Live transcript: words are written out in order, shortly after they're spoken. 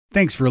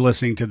Thanks for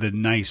listening to the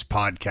Nice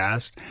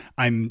Podcast.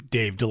 I'm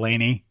Dave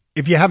Delaney.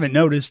 If you haven't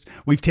noticed,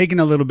 we've taken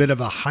a little bit of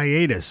a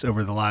hiatus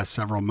over the last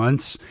several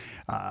months.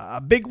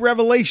 A big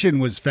revelation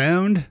was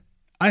found.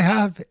 I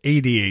have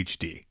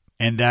ADHD,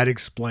 and that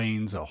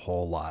explains a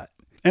whole lot.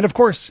 And of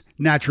course,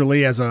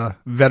 naturally, as a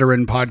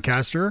veteran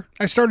podcaster,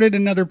 I started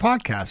another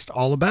podcast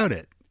all about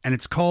it. And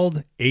it's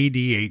called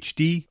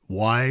ADHD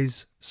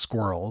Wise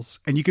Squirrels.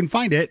 And you can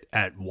find it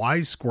at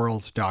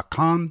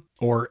wisesquirrels.com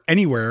or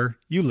anywhere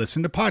you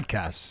listen to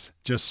podcasts.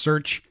 Just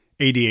search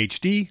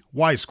ADHD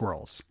Wise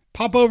Squirrels.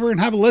 Pop over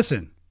and have a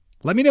listen.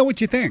 Let me know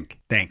what you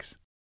think. Thanks.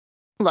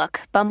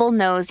 Look, Bumble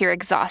knows you're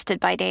exhausted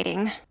by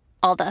dating.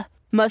 All the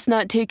must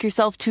not take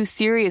yourself too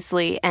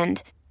seriously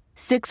and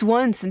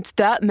 6'1" since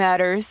that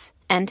matters.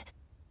 And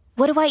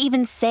what do I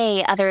even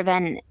say other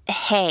than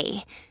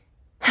hey?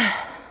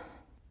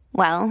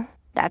 Well,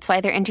 that's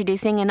why they're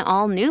introducing an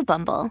all-new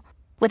Bumble,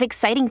 with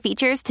exciting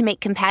features to make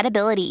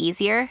compatibility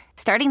easier,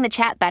 starting the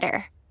chat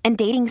better, and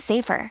dating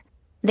safer.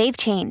 They've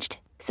changed,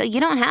 so you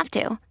don't have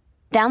to.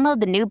 Download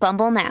the new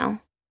Bumble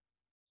now.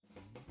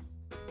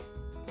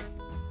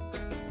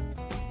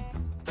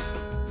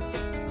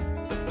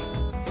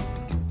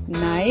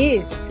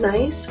 Nice.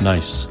 Nice.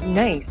 Nice.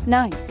 Nice.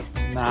 Nice.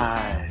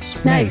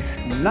 Nice.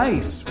 Nice.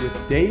 Nice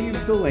with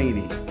Dave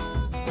Delaney.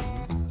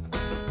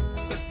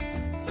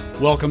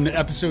 Welcome to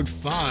episode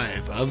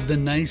 5 of the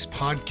Nice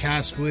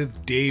Podcast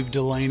with Dave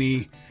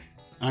Delaney.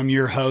 I'm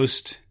your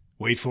host.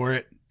 Wait for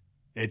it.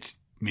 It's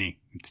me.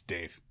 It's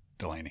Dave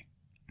Delaney.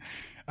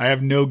 I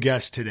have no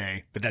guest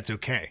today, but that's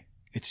okay.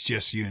 It's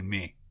just you and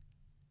me.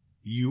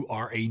 You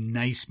are a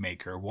nice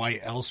maker. Why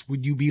else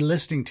would you be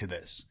listening to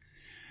this?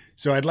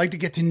 So I'd like to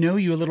get to know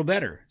you a little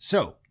better.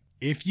 So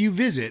if you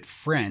visit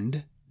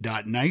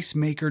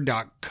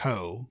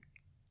friend.nicemaker.co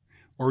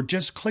or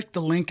just click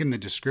the link in the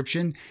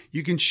description,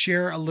 you can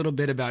share a little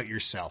bit about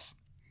yourself.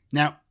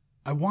 Now,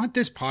 I want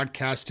this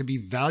podcast to be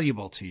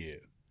valuable to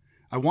you.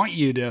 I want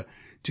you to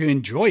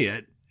enjoy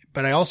it,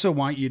 but I also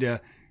want you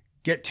to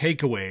get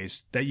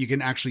takeaways that you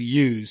can actually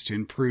use to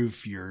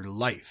improve your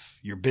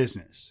life, your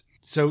business.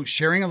 So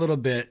sharing a little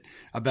bit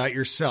about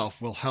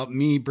yourself will help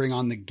me bring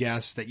on the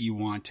guests that you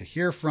want to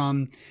hear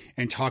from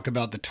and talk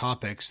about the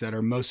topics that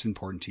are most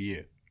important to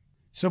you.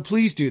 So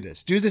please do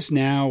this. Do this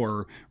now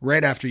or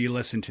right after you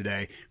listen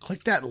today.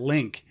 Click that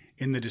link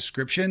in the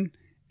description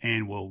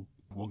and we'll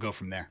go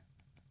from there.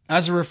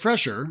 As a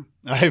refresher,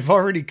 I've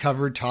already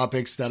covered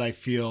topics that I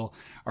feel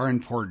are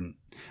important.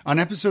 On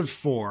episode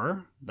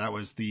 4, that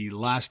was the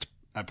last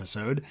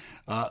episode,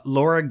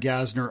 Laura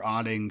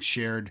Gassner-Otting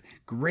shared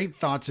great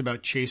thoughts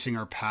about chasing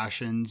our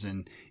passions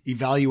and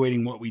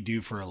evaluating what we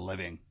do for a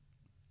living.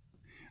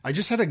 I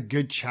just had a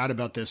good chat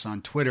about this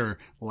on Twitter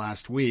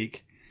last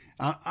week.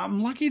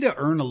 I'm lucky to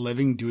earn a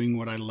living doing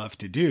what I love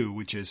to do,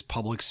 which is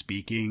public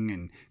speaking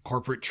and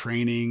corporate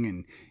training.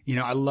 And,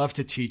 I love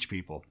to teach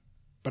people,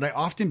 but I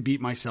often beat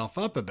myself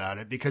up about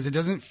it because it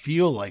doesn't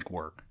feel like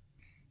work.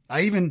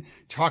 I even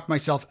talk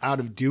myself out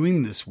of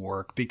doing this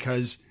work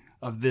because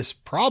of this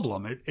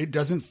problem. It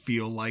doesn't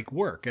feel like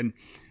work. And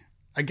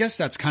I guess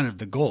that's kind of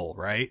the goal,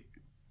 right?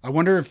 I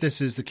wonder if this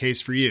is the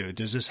case for you.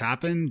 Does this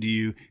happen? Do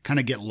you kind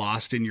of get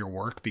lost in your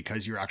work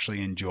because you're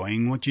actually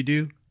enjoying what you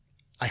do?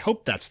 I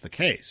hope that's the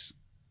case.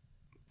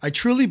 I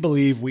truly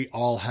believe we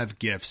all have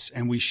gifts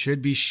and we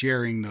should be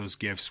sharing those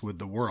gifts with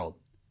the world.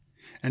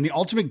 And the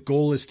ultimate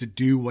goal is to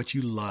do what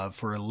you love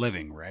for a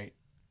living, right?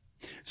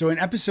 So in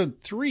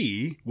episode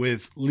 3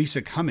 with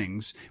Lisa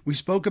Cummings, we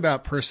spoke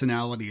about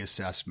personality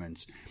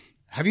assessments.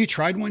 Have you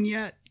tried one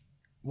yet?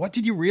 What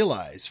did you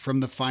realize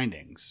from the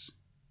findings?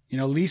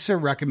 Lisa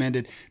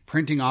recommended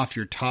printing off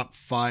your top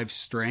 5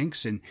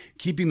 strengths and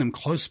keeping them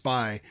close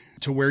by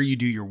to where you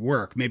do your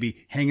work,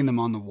 maybe hanging them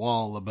on the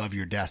wall above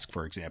your desk,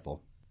 for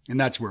example. And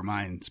that's where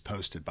mine's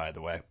posted, by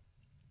the way.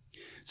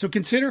 So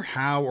consider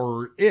how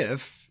or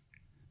if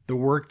the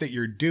work that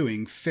you're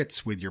doing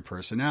fits with your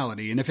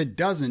personality. And if it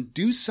doesn't,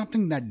 do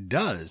something that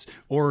does,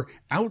 or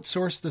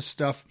outsource the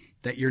stuff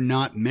that you're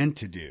not meant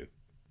to do.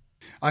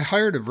 I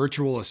hired a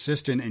virtual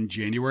assistant in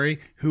January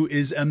who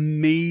is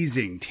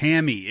amazing.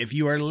 Tammy, if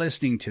you are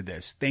listening to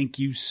this, thank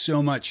you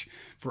so much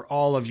for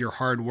all of your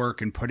hard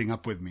work and putting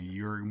up with me.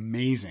 You're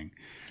amazing.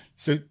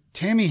 So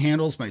Tammy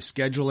handles my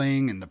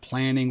scheduling and the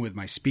planning with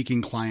my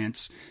speaking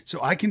clients so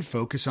I can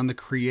focus on the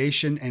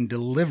creation and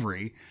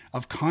delivery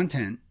of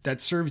content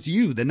that serves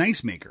you, the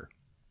nice maker.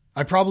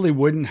 I probably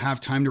wouldn't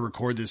have time to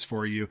record this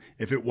for you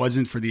if it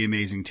wasn't for the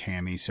amazing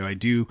Tammy. So I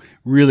do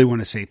really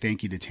want to say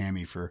thank you to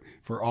Tammy for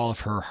all of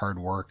her hard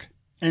work.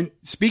 And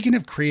speaking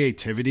of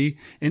creativity,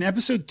 in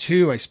episode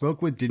 2, I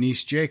spoke with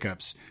Denise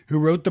Jacobs, who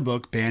wrote the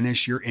book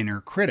Banish Your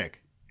Inner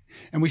Critic.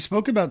 And we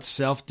spoke about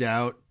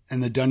self-doubt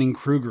and the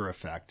Dunning-Kruger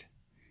effect.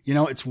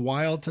 It's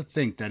wild to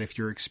think that if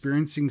you're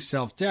experiencing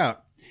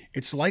self-doubt,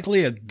 it's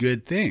likely a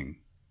good thing.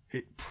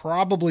 It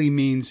probably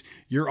means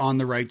you're on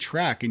the right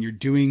track and you're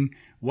doing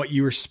what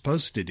you were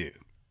supposed to do.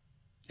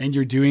 And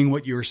you're doing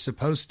what you're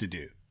supposed to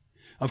do.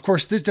 Of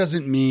course, this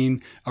doesn't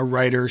mean a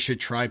writer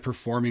should try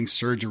performing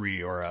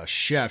surgery or a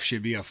chef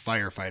should be a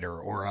firefighter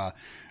or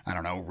I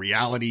don't know,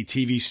 reality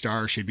TV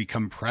star should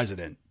become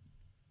president.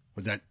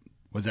 Was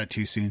that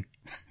too soon?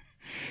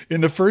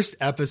 In the first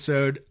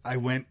episode, I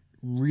went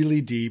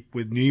really deep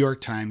with New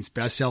York Times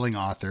bestselling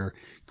author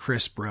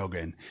Chris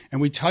Brogan, and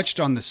we touched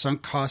on the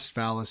sunk cost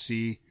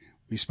fallacy.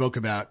 We spoke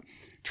about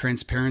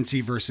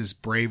transparency versus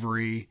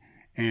bravery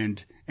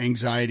and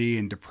anxiety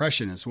and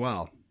depression as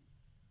well.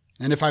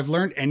 And if I've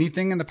learned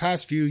anything in the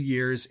past few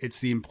years, it's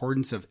the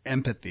importance of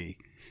empathy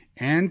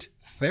and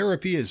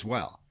therapy as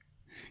well.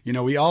 You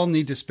know, we all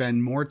need to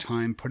spend more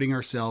time putting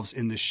ourselves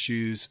in the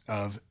shoes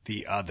of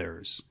the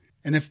others.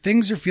 And if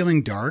things are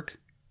feeling dark,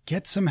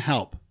 get some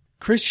help.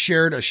 Chris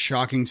shared a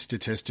shocking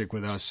statistic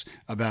with us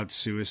about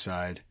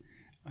suicide.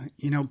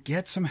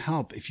 Get some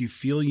help if you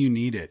feel you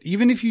need it,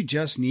 even if you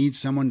just need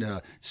someone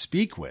to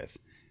speak with.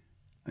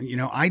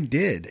 I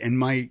did, and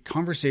my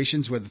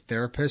conversations with a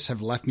therapist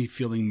have left me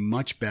feeling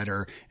much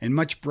better and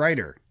much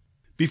brighter.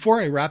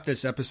 Before I wrap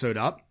this episode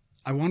up,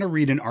 I want to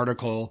read an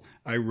article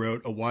I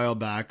wrote a while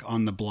back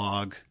on the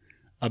blog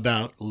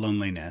about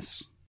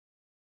loneliness.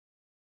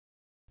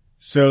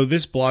 So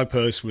this blog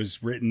post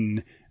was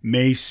written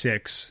May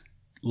 6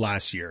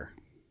 last year.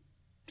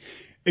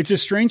 It's a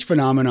strange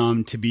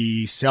phenomenon to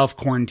be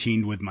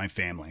self-quarantined with my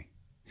family.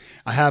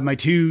 I have my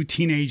 2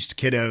 teenaged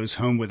kiddos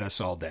home with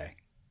us all day.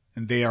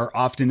 They are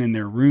often in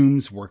their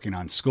rooms working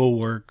on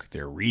schoolwork,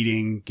 they're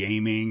reading,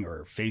 gaming,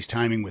 or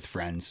FaceTiming with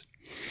friends.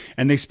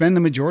 And they spend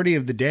the majority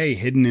of the day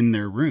hidden in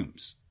their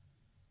rooms.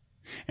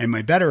 And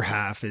my better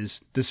half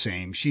is the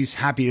same. She's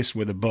happiest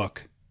with a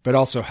book, but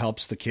also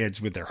helps the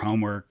kids with their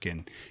homework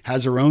and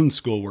has her own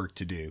schoolwork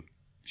to do.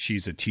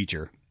 She's a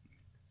teacher.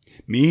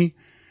 Me,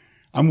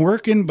 I'm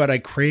working, but I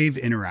crave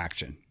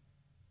interaction.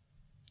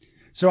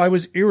 So I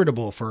was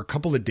irritable for a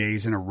couple of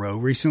days in a row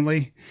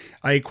recently.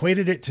 I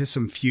equated it to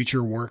some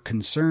future work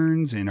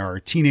concerns and our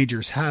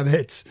teenagers'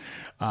 habits.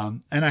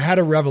 And I had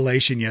a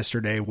revelation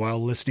yesterday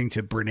while listening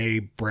to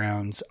Brene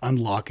Brown's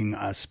Unlocking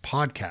Us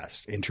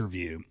podcast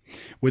interview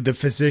with the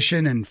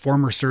physician and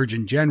former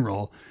Surgeon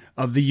General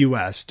of the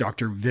U.S.,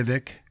 Dr.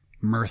 Vivek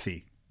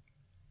Murthy.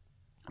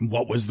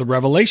 What was the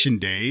revelation,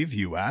 Dave,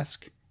 you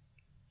ask?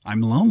 I'm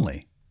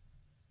lonely.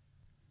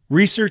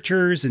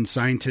 Researchers and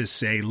scientists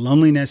say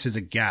loneliness is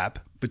a gap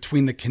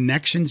between the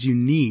connections you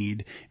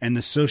need and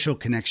the social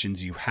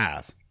connections you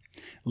have.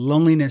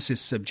 Loneliness is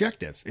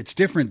subjective. It's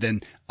different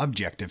than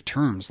objective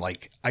terms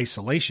like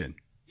isolation.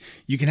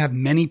 You can have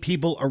many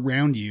people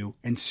around you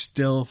and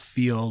still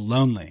feel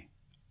lonely.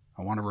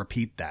 I want to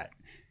repeat that.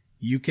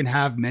 You can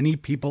have many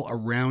people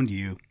around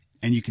you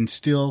and you can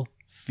still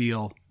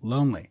feel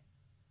lonely.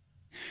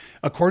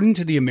 According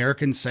to the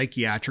American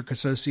Psychiatric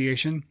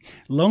Association,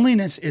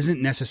 loneliness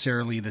isn't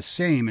necessarily the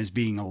same as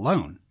being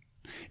alone.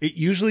 It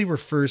usually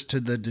refers to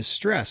the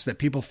distress that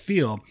people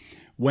feel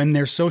when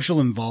their social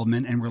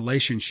involvement and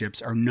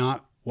relationships are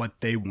not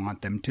what they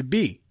want them to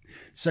be,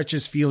 such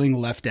as feeling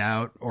left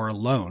out or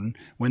alone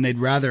when they'd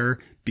rather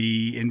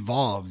be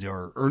involved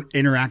or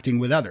interacting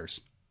with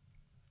others.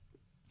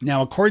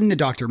 Now, according to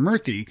Dr.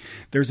 Murthy,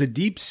 there's a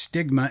deep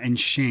stigma and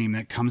shame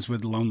that comes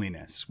with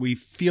loneliness. We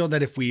feel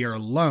that if we are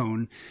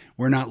alone,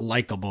 we're not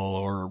likable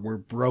or we're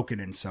broken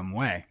in some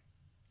way.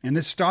 And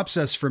this stops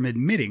us from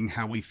admitting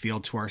how we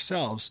feel to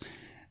ourselves.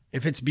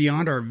 If it's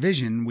beyond our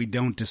vision, we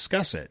don't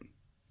discuss it.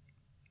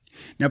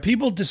 Now,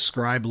 people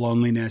describe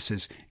loneliness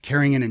as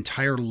carrying an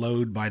entire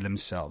load by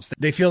themselves.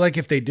 They feel like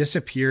if they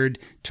disappeared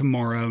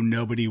tomorrow,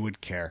 nobody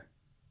would care.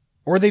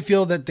 Or they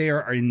feel that they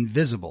are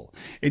invisible.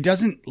 It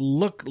doesn't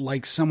look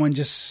like someone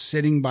just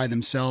sitting by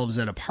themselves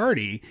at a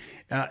party.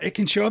 It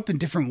can show up in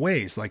different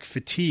ways, like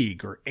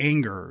fatigue or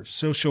anger,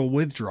 social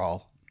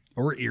withdrawal,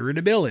 or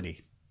irritability.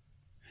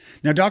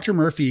 Now, Dr.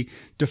 Murthy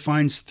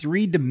defines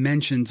 3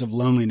 dimensions of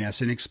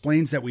loneliness and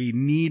explains that we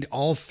need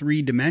all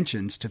 3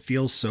 dimensions to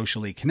feel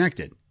socially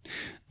connected.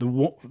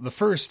 The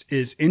first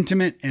is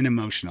intimate and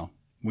emotional.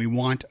 We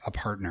want a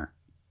partner.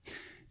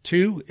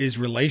 2 is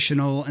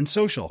relational and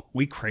social.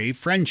 We crave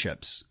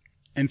friendships.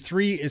 And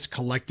 3 is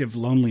collective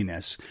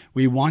loneliness.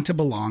 We want to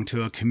belong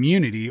to a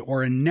community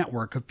or a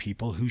network of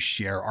people who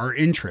share our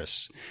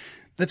interests.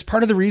 That's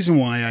part of the reason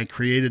why I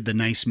created the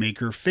Nice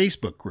Maker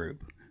Facebook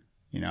group.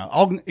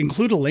 I'll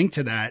include a link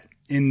to that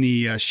in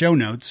the show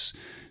notes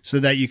so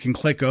that you can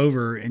click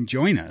over and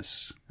join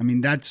us. I mean,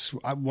 that's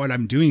what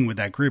I'm doing with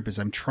that group is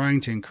I'm trying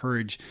to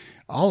encourage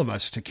all of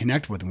us to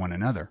connect with one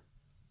another.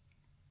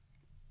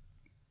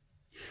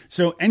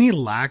 So any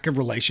lack of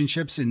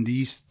relationships in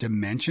these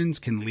dimensions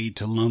can lead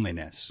to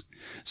loneliness.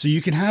 So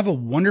you can have a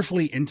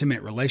wonderfully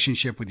intimate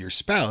relationship with your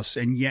spouse,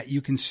 and yet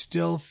you can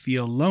still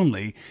feel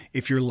lonely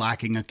if you're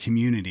lacking a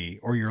community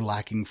or you're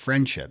lacking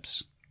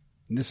friendships.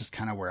 And this is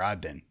kind of where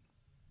I've been.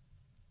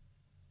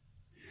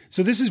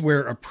 So this is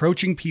where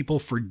approaching people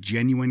for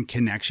genuine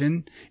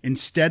connection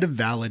instead of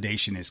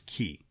validation is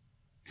key.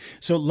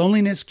 So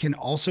loneliness can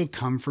also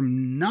come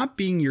from not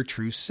being your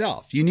true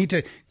self. You need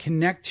to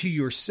connect to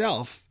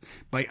yourself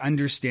by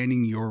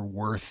understanding your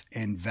worth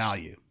and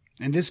value.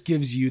 And this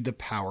gives you the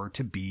power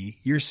to be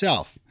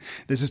yourself.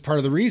 This is part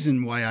of the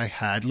reason why I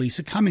had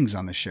Lisa Cummings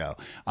on the show.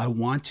 I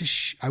want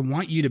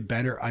you to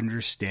better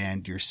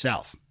understand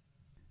yourself.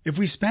 If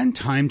we spend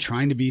time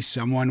trying to be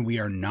someone we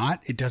are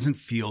not, it doesn't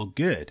feel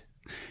good.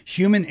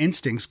 Human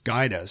instincts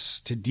guide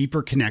us to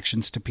deeper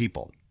connections to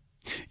people.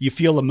 You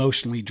feel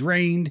emotionally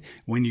drained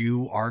when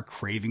you are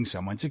craving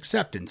someone's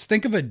acceptance.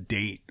 Think of a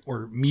date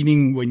or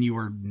meeting when you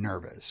are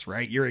nervous,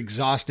 right? You're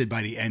exhausted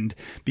by the end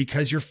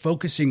because you're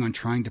focusing on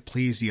trying to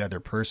please the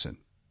other person.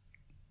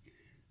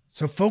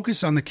 So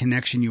focus on the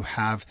connection you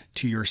have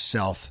to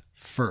yourself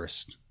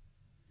first.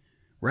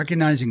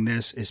 Recognizing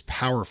this is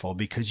powerful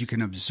because you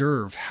can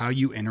observe how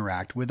you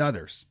interact with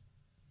others.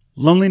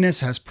 Loneliness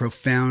has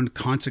profound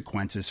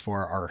consequences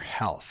for our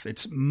health.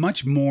 It's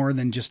much more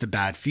than just a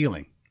bad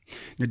feeling.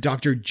 Now,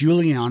 Dr.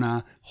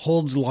 Juliana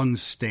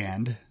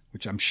Holzlungstand,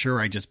 which I'm sure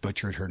I just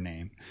butchered her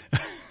name.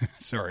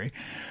 Sorry.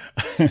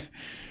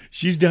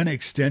 She's done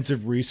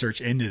extensive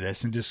research into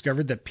this and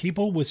discovered that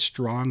people with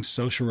strong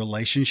social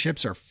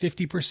relationships are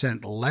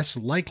 50% less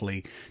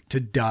likely to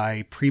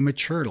die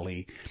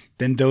prematurely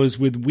than those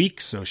with weak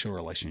social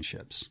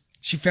relationships.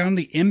 She found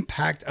the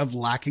impact of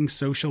lacking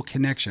social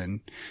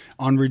connection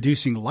on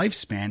reducing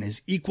lifespan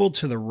is equal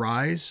to the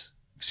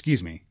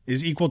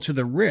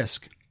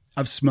risk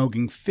of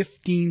smoking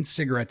 15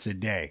 cigarettes a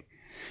day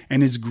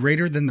and is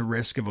greater than the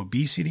risk of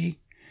obesity,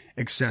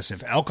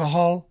 excessive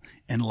alcohol,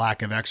 and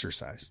lack of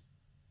exercise.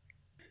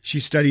 She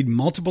studied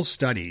multiple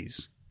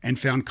studies and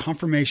found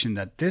confirmation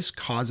that this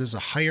causes a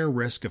higher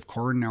risk of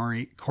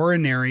coronary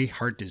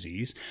heart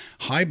disease,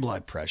 high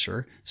blood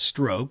pressure,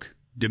 stroke,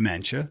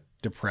 dementia,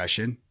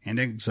 depression, and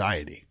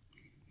anxiety.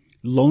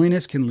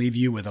 Loneliness can leave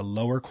you with a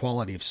lower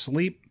quality of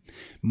sleep,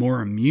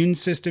 more immune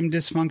system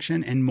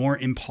dysfunction, and more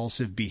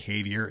impulsive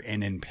behavior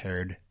and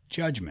impaired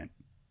judgment.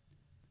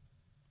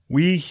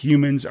 We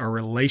humans are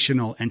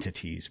relational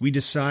entities. We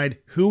decide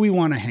who we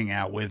want to hang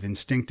out with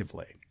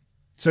instinctively.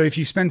 So if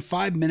you spend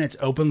 5 minutes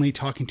openly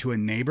talking to a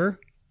neighbor,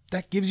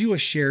 that gives you a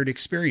shared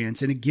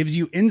experience and it gives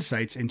you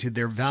insights into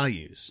their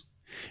values.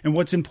 And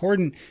what's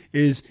important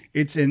is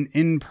it's an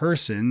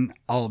in-person,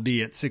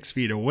 albeit 6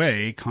 feet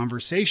away,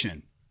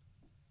 conversation.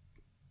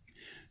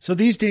 So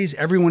these days,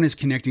 everyone is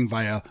connecting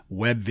via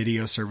web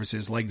video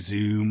services like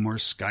Zoom or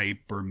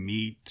Skype or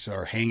Meet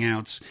or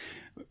Hangouts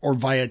or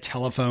via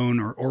telephone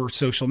or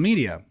social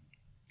media.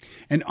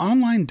 And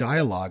online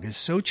dialogue is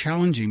so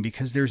challenging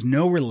because there's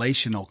no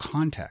relational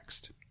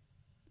context.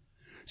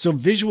 So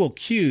visual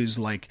cues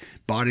like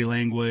body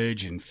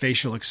language and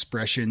facial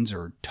expressions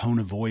or tone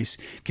of voice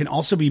can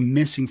also be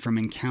missing from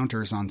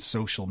encounters on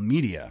social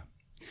media.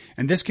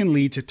 And this can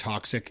lead to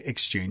toxic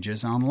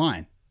exchanges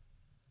online.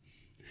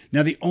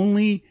 Now, the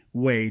only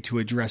way to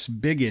address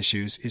big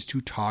issues is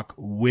to talk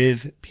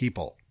with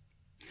people.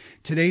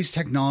 Today's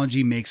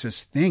technology makes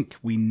us think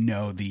we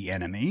know the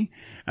enemy,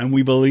 and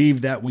we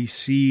believe that we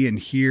see and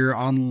hear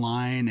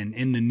online and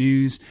in the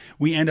news.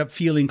 We end up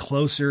feeling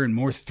closer and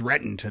more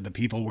threatened to the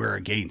people we're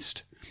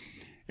against.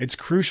 It's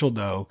crucial,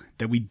 though,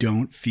 that we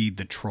don't feed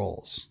the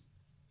trolls.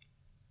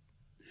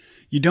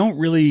 You don't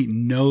really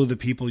know the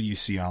people you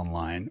see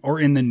online or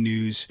in the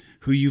news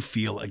who you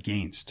feel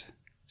against.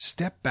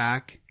 Step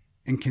back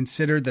and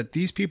consider that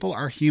these people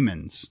are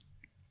humans.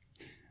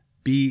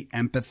 Be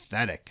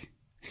empathetic.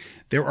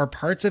 There are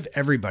parts of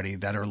everybody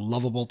that are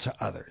lovable to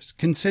others.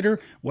 Consider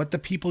what the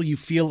people you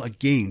feel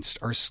against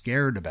are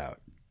scared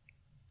about.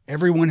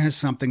 Everyone has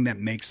something that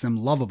makes them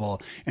lovable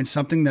and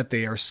something that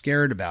they are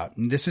scared about.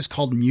 And this is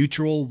called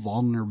mutual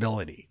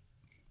vulnerability.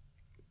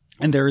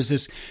 And there is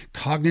this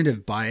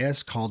cognitive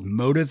bias called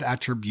motive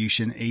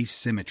attribution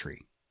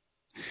asymmetry.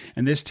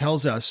 And this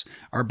tells us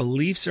our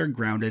beliefs are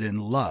grounded in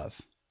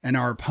love, and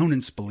our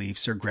opponent's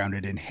beliefs are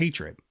grounded in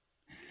hatred.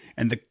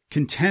 And the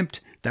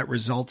contempt that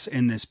results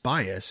in this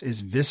bias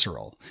is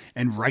visceral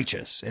and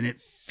righteous, and it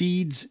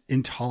feeds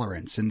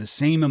intolerance in the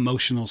same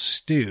emotional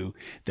stew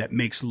that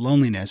makes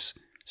loneliness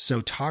so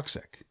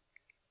toxic.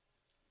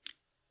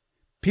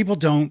 People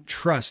don't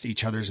trust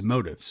each other's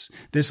motives.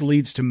 This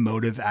leads to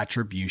motive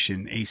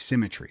attribution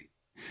asymmetry.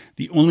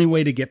 The only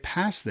way to get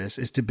past this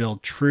is to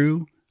build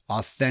true,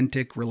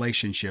 authentic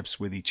relationships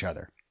with each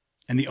other.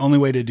 And the only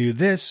way to do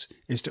this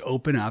is to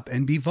open up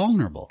and be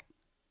vulnerable.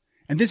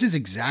 And this is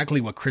exactly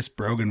what Chris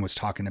Brogan was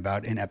talking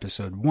about in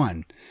episode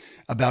 1,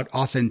 about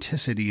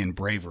authenticity and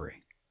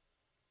bravery.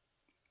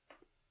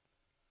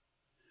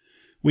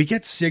 We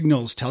get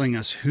signals telling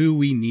us who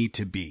we need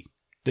to be.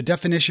 The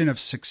definition of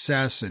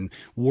success and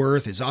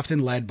worth is often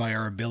led by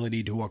our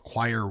ability to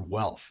acquire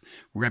wealth,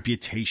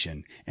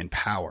 reputation, and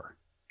power.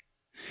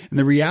 And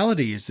the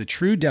reality is the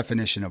true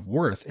definition of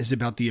worth is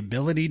about the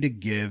ability to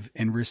give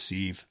and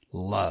receive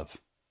love.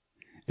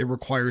 It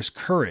requires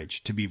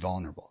courage to be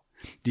vulnerable.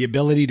 The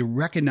ability to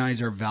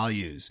recognize our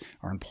values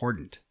are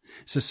important.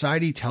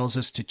 Society tells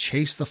us to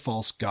chase the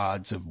false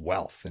gods of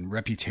wealth and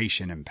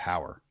reputation and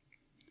power.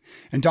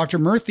 And Dr.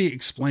 Murthy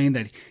explained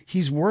that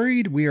he's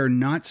worried we are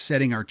not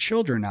setting our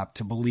children up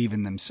to believe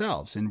in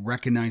themselves and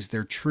recognize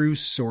their true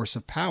source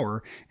of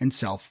power and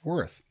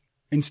self-worth.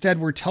 Instead,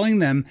 we're telling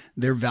them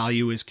their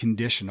value is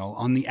conditional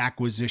on the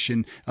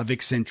acquisition of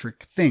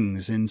eccentric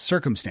things and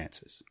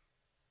circumstances.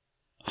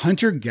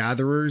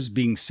 Hunter-gatherers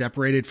being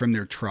separated from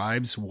their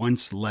tribes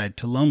once led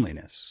to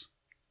loneliness.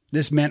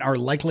 This meant our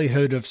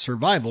likelihood of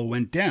survival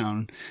went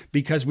down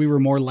because we were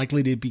more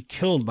likely to be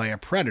killed by a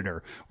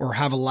predator or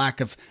have a lack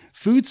of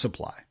food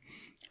supply.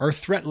 Our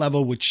threat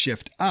level would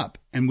shift up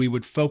and we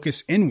would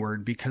focus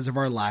inward because of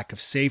our lack of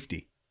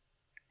safety.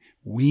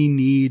 We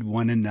need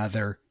one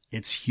another.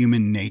 It's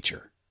human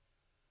nature.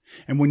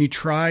 And when you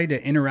try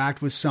to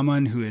interact with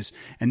someone who is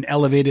an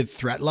elevated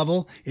threat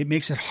level, it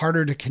makes it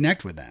harder to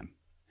connect with them.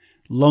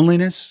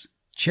 Loneliness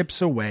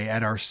chips away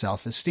at our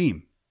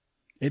self-esteem.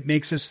 It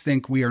makes us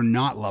think we are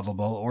not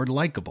lovable or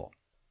likable.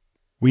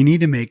 We need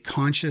to make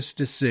conscious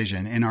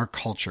decision in our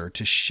culture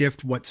to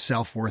shift what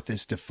self-worth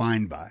is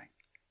defined by.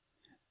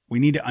 We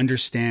need to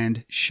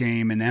understand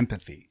shame and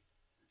empathy.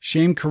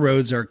 Shame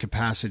corrodes our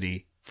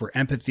capacity for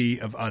empathy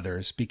of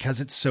others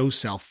because it's so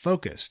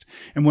self-focused.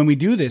 And when we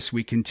do this,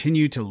 we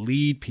continue to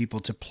lead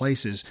people to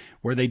places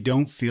where they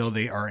don't feel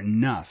they are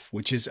enough,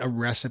 which is a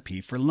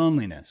recipe for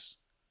loneliness.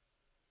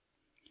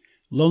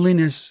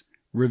 Loneliness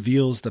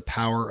reveals the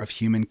power of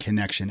human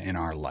connection in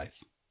our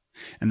life.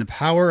 And the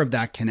power of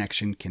that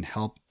connection can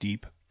help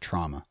deep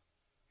trauma.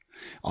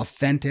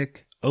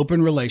 Authentic,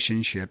 open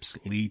relationships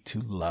lead to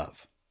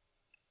love.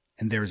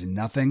 And there is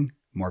nothing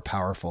more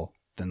powerful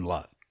than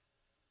love.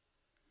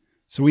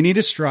 So we need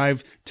to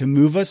strive to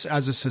move us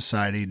as a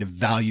society to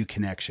value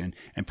connection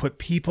and put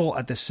people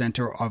at the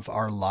center of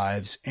our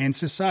lives and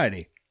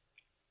society.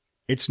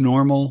 It's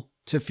normal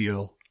to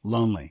feel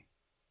lonely.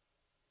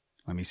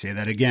 Let me say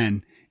that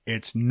again.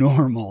 It's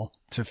normal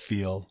to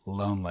feel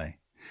lonely.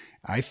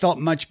 I felt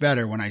much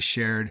better when I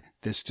shared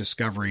this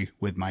discovery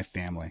with my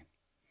family.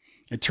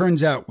 It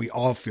turns out we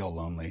all feel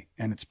lonely,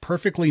 and it's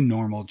perfectly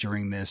normal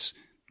during this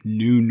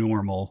new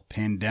normal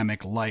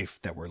pandemic life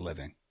that we're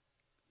living.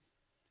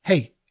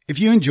 Hey, if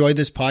you enjoyed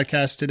this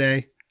podcast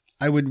today,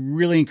 I would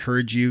really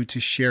encourage you to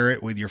share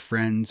it with your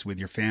friends, with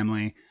your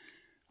family.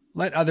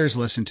 Let others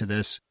listen to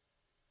this.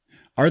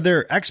 Are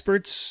there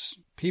experts,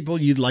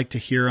 people you'd like to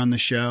hear on the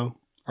show?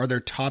 Are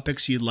there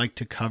topics you'd like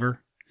to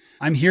cover?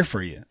 I'm here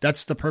for you.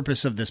 That's the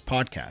purpose of this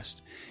podcast.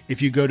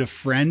 If you go to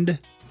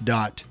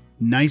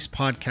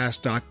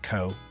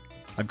friend.nicepodcast.co,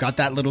 I've got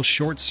that little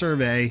short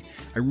survey.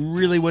 I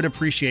really would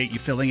appreciate you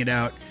filling it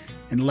out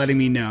and letting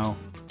me know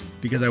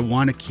because I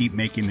want to keep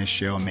making this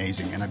show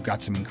amazing. And I've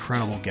got some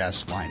incredible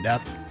guests lined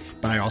up,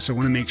 but I also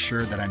want to make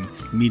sure that I'm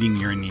meeting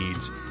your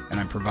needs and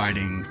I'm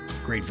providing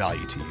great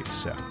value to you.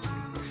 So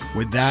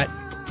with that,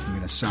 I'm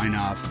going to sign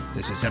off.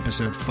 This is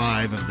episode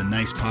 5 of the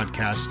Nice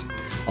Podcast.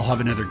 I'll have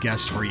another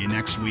guest for you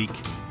next week.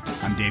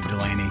 I'm Dave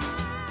Delaney.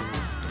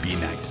 Be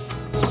nice.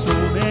 So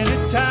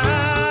many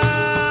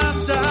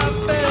times I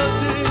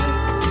felt it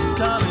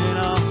coming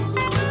on,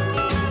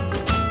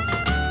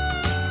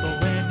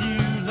 but when you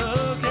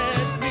look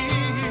at me,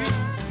 you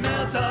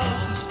melt all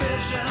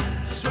suspicion,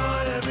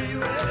 destroy every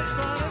wish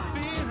for a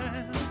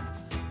feeling,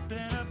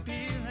 been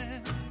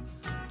appealing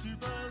to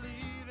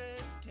believe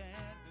it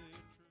can't be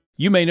true.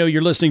 You may know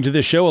you're listening to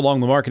this show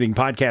along the Marketing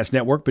Podcast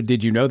Network, but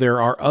did you know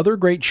there are other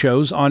great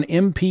shows on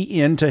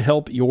MPN to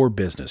help your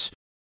business?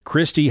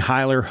 Christy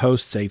Heiler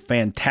hosts a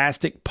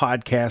fantastic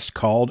podcast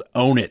called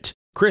Own It.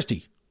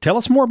 Christy, tell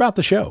us more about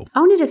the show.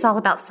 Own It is all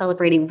about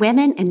celebrating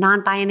women and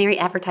non-binary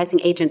advertising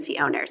agency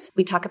owners.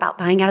 We talk about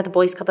buying out of the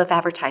Boys Club of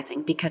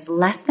Advertising because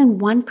less than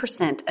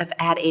 1% of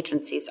ad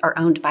agencies are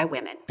owned by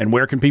women. And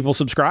where can people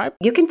subscribe?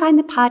 You can find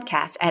the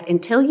podcast at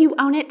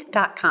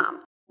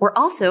untilyouownit.com. We're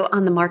also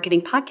on the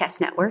Marketing Podcast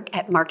Network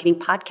at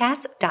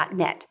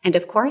marketingpodcast.net. And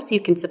of course, you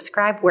can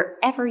subscribe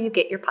wherever you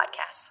get your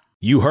podcasts.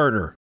 You heard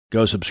her.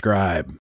 Go subscribe.